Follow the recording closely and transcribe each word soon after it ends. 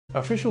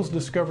Officials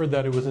discovered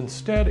that it was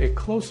instead a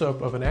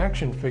close-up of an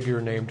action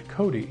figure named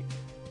Cody,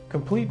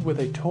 complete with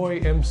a toy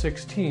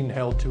M16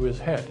 held to his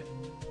head.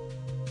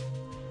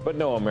 But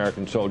no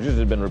American soldiers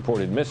had been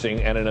reported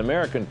missing, and an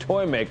American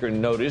toy maker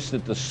noticed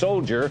that the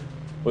soldier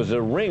was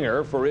a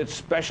ringer for its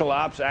special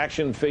ops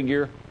action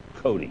figure,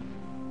 Cody.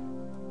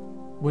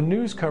 When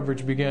news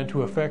coverage began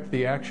to affect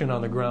the action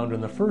on the ground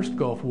in the first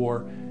Gulf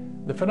War,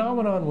 the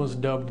phenomenon was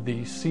dubbed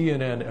the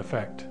CNN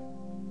effect.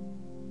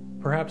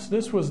 Perhaps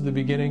this was the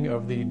beginning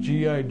of the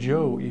G.I.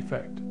 Joe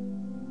effect.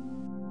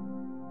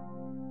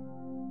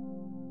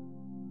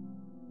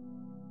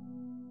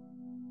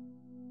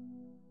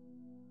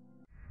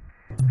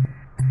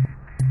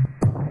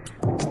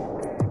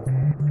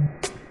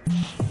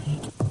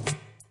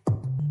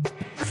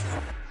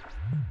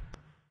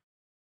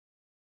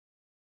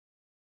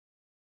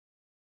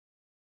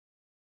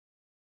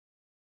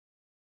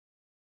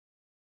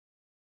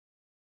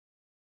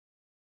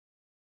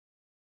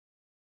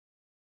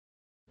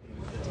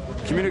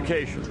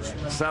 Communications,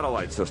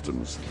 satellite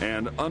systems,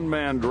 and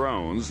unmanned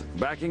drones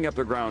backing up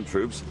the ground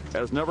troops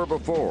as never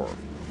before,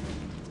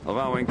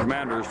 allowing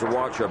commanders to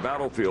watch a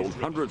battlefield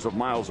hundreds of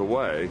miles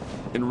away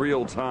in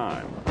real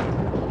time.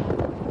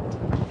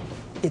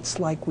 It's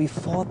like we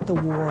fought the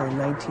war in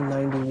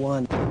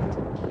 1991,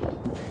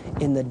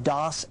 in the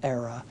DOS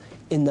era,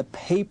 in the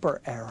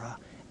paper era,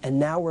 and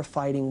now we're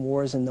fighting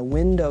wars in the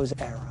Windows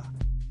era.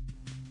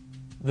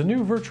 The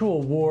new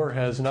virtual war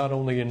has not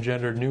only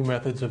engendered new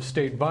methods of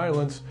state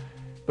violence,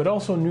 but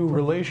also new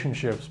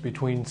relationships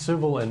between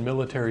civil and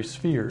military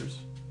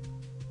spheres.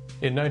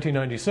 In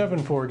 1997,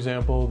 for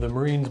example, the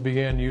Marines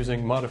began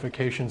using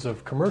modifications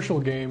of commercial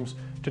games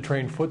to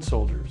train foot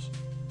soldiers.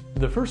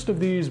 The first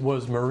of these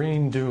was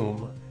Marine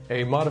Doom,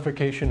 a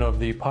modification of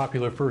the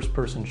popular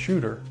first-person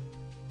shooter.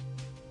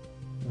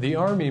 The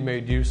Army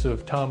made use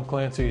of Tom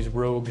Clancy's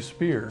Rogue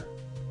Spear.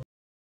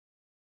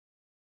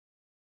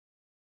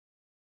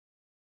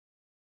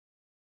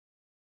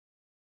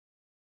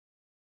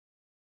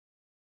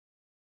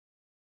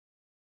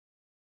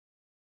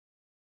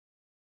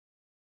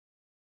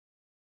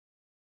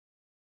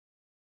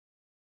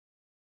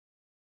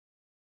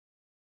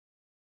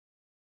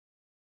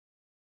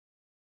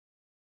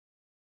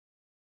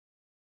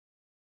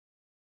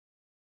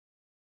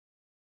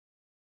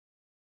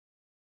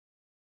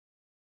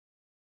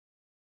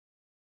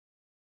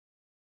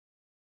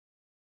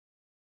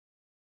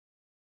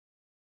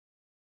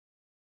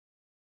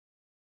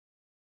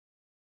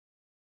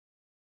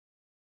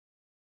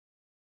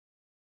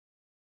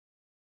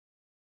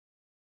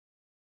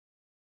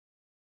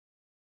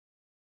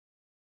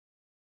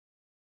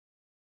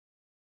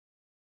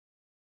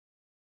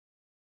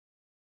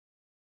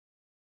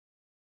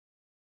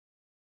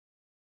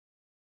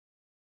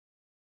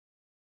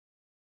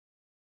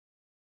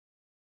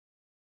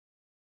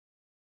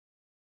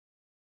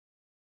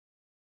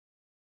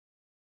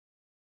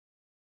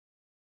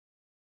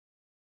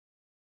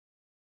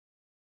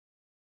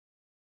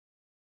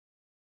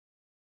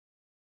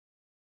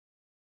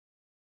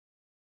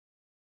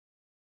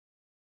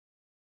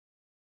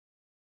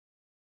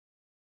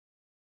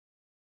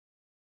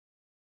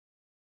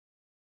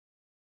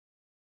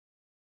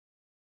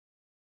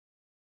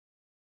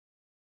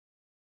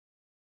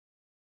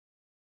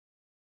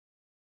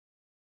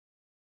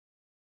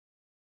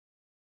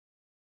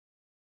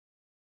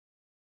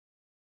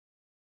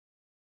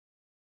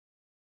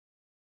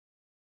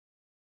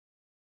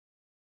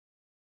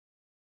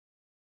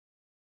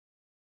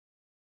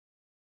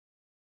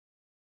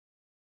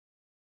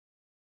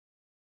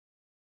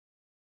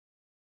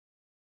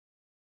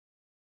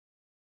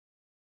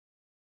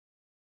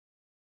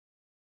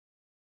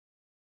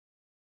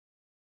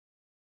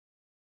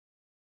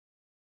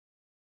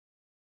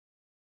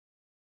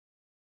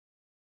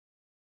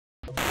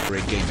 For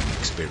a gaming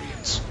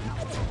experience.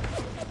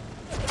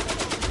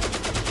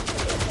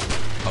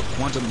 A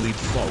quantum leap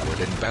forward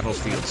in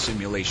battlefield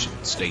simulation,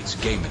 states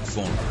Game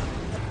Informer.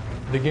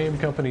 The game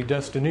company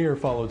Destineer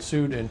followed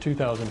suit in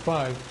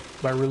 2005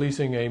 by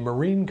releasing a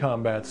Marine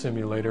combat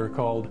simulator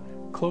called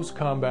Close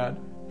Combat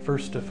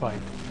First to Fight.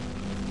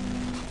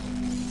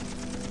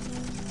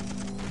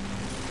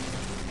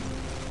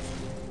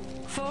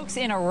 Folks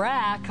in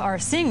Iraq are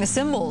seeing the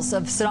symbols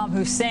of Saddam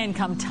Hussein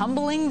come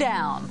tumbling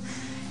down.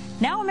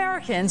 Now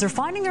Americans are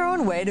finding their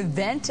own way to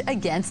vent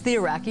against the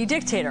Iraqi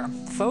dictator.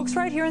 Folks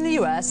right here in the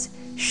U.S.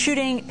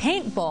 shooting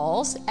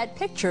paintballs at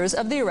pictures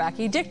of the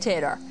Iraqi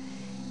dictator.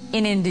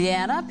 In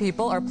Indiana,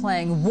 people are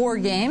playing war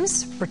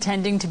games,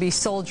 pretending to be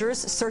soldiers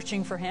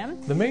searching for him.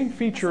 The main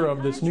feature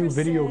of this new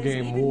video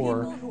game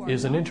war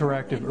is an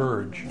interactive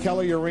urge.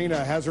 Kelly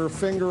Arena has her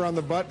finger on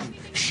the button.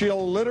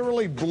 She'll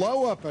literally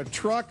blow up a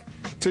truck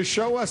to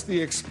show us the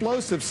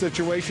explosive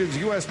situations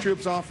U.S.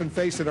 troops often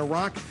face in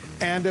Iraq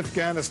and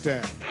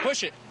Afghanistan.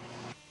 Push it.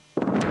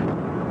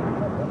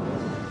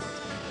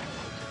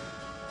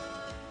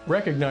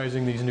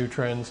 Recognizing these new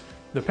trends,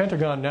 the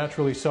Pentagon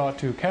naturally sought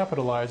to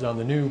capitalize on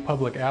the new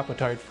public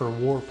appetite for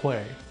war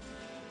play.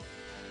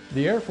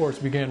 The Air Force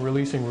began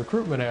releasing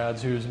recruitment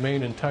ads whose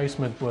main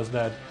enticement was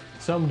that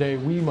Someday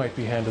we might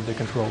be handed the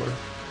controller.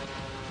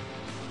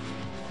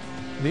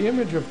 The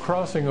image of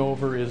crossing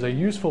over is a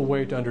useful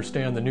way to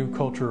understand the new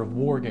culture of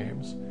war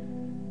games.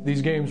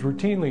 These games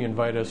routinely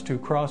invite us to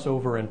cross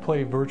over and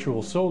play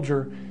virtual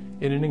soldier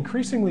in an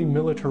increasingly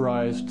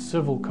militarized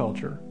civil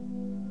culture.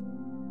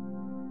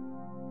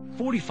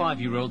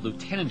 45-year-old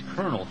Lieutenant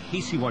Colonel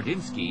Casey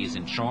Wardinsky is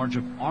in charge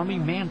of Army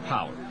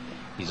manpower.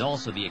 He's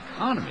also the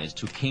economist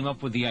who came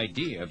up with the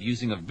idea of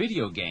using a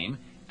video game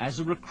as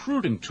a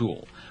recruiting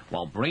tool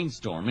while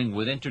brainstorming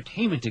with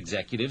entertainment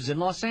executives in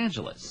Los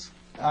Angeles.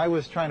 I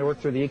was trying to work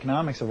through the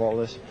economics of all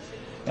this,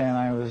 and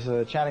I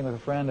was chatting with a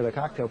friend at a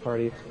cocktail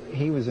party.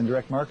 He was in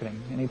direct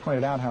marketing, and he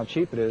pointed out how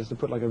cheap it is to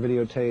put like a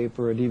videotape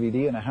or a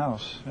DVD in a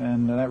house,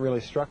 and that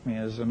really struck me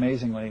as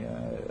amazingly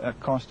a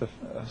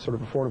sort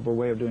of affordable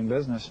way of doing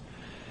business.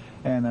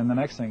 And then the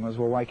next thing was,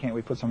 well, why can't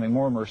we put something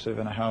more immersive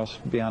in a house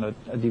beyond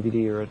a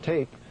DVD or a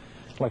tape,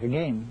 like a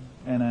game?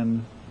 And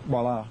then,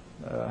 voila,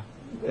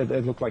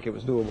 it looked like it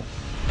was doable.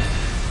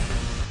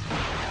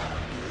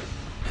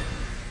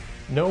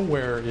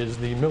 Nowhere is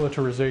the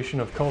militarization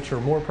of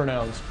culture more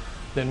pronounced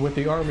than with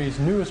the Army's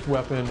newest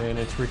weapon in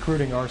its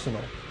recruiting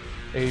arsenal,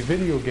 a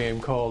video game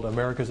called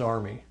America's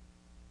Army.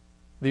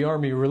 The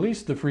Army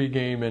released the free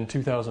game in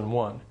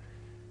 2001.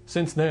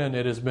 Since then,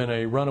 it has been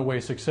a runaway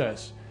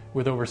success,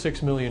 with over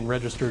 6 million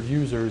registered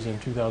users in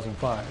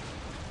 2005.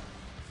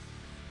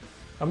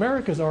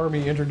 America's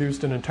Army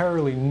introduced an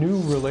entirely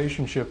new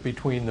relationship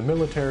between the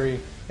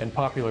military and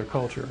popular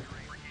culture.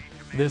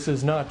 This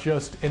is not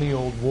just any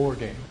old war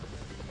game.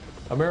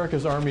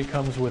 America's Army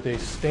comes with a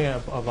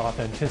stamp of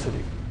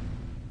authenticity.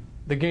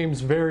 The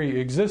game's very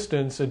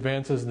existence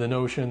advances the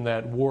notion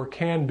that war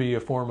can be a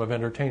form of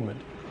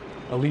entertainment,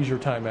 a leisure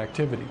time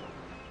activity.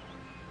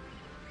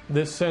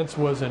 This sense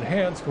was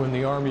enhanced when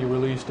the Army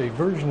released a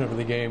version of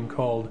the game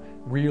called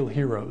Real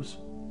Heroes.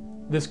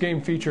 This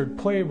game featured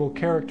playable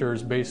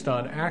characters based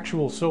on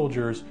actual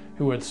soldiers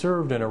who had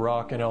served in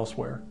Iraq and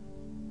elsewhere.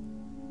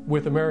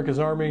 With America's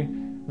Army,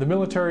 the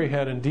military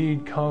had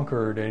indeed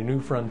conquered a new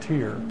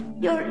frontier.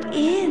 You're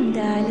in,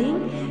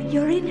 darling.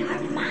 You're in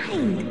our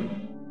mind.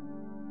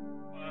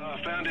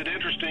 I found it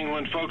interesting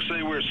when folks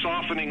say we're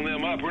softening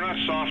them up. We're not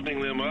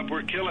softening them up,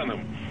 we're killing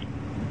them.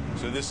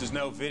 So this is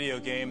no video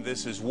game,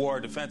 this is war.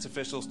 Defense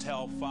officials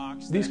tell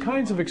Fox... These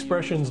kinds of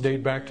expressions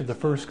date back to the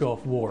First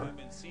Gulf War.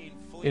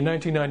 In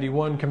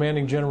 1991,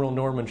 Commanding General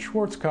Norman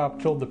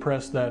Schwarzkopf told the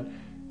press that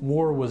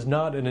war was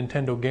not a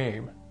Nintendo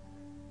game.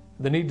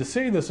 The need to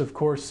say this, of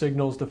course,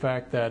 signals the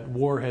fact that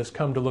war has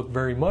come to look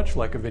very much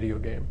like a video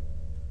game.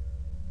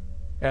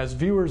 As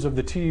viewers of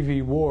the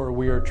TV war,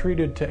 we are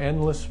treated to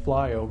endless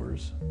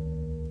flyovers.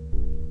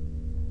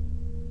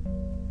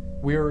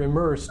 We are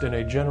immersed in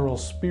a general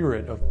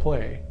spirit of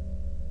play.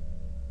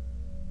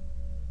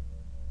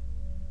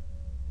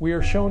 We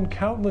are shown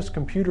countless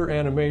computer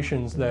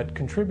animations that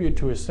contribute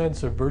to a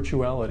sense of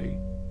virtuality.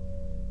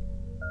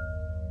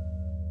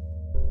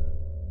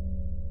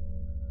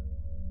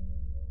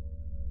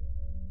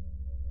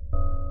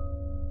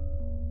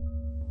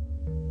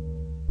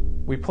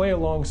 We play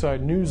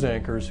alongside news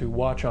anchors who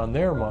watch on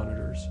their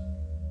monitors.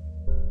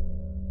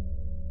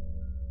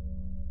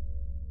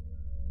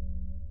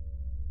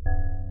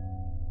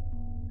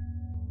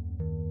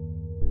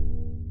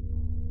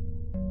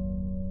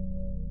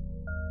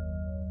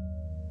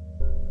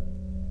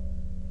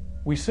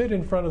 We sit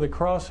in front of the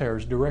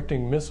crosshairs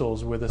directing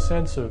missiles with a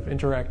sense of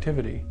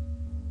interactivity.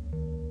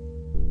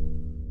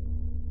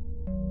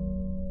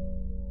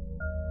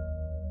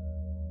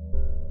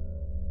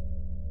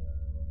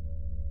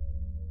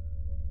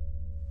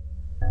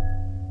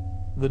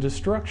 The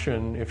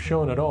destruction, if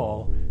shown at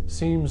all,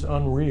 seems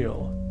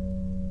unreal,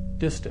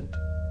 distant.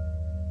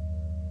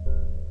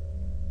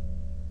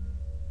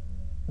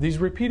 These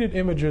repeated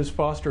images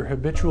foster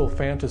habitual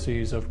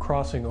fantasies of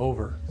crossing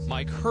over.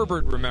 Mike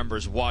Herbert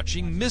remembers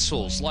watching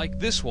missiles like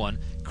this one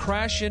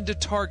crash into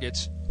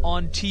targets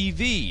on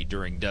TV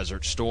during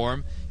Desert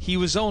Storm. He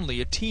was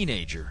only a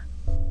teenager.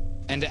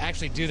 And to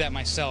actually do that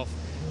myself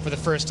for the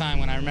first time,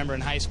 when I remember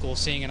in high school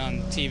seeing it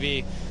on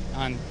TV,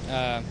 on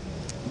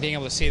being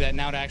able to see that,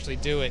 now to actually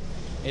do it,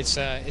 it's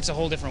a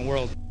whole different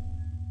world.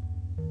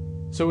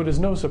 So it is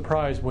no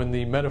surprise when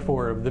the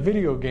metaphor of the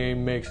video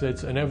game makes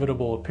its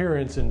inevitable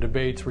appearance in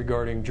debates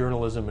regarding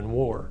journalism and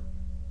war.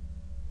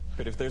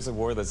 But if there's a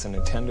war that's a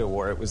Nintendo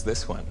war, it was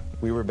this one.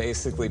 We were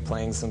basically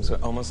playing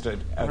almost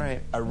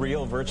a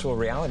real virtual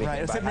reality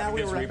game. Except now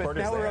we're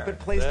up at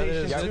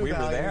PlayStation 2 we were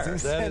there.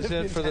 That is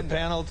it for the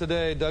panel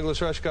today. Douglas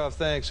Rushkoff,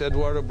 thanks.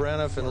 Eduardo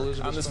Braniff and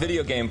Elizabeth. On this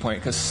video game point,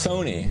 because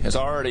Sony has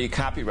already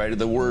copyrighted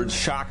the words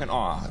shock and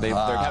awe. They've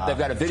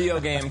got a video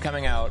game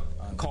coming out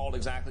called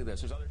exactly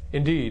this.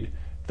 Indeed,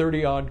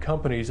 30-odd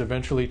companies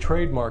eventually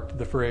trademarked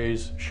the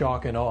phrase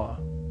shock and awe.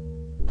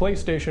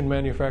 PlayStation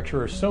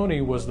manufacturer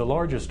Sony was the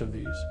largest of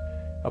these,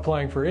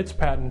 applying for its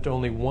patent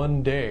only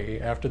one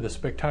day after the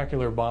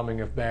spectacular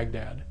bombing of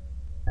Baghdad.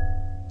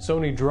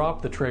 Sony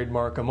dropped the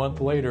trademark a month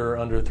later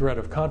under threat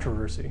of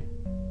controversy.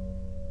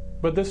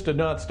 But this did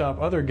not stop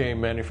other game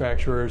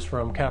manufacturers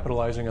from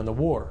capitalizing on the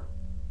war.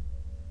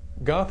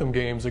 Gotham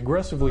Games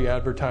aggressively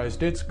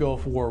advertised its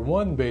Gulf War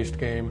I-based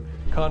game,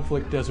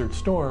 Conflict Desert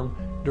Storm,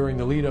 during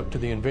the lead-up to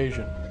the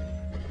invasion.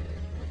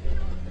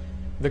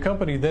 The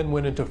company then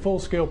went into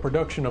full-scale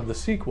production of the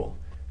sequel,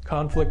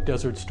 Conflict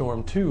Desert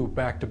Storm 2: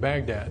 Back to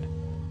Baghdad.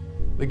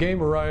 The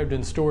game arrived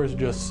in stores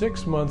just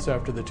 6 months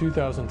after the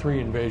 2003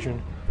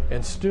 invasion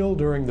and still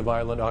during the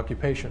violent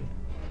occupation.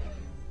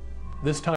 This time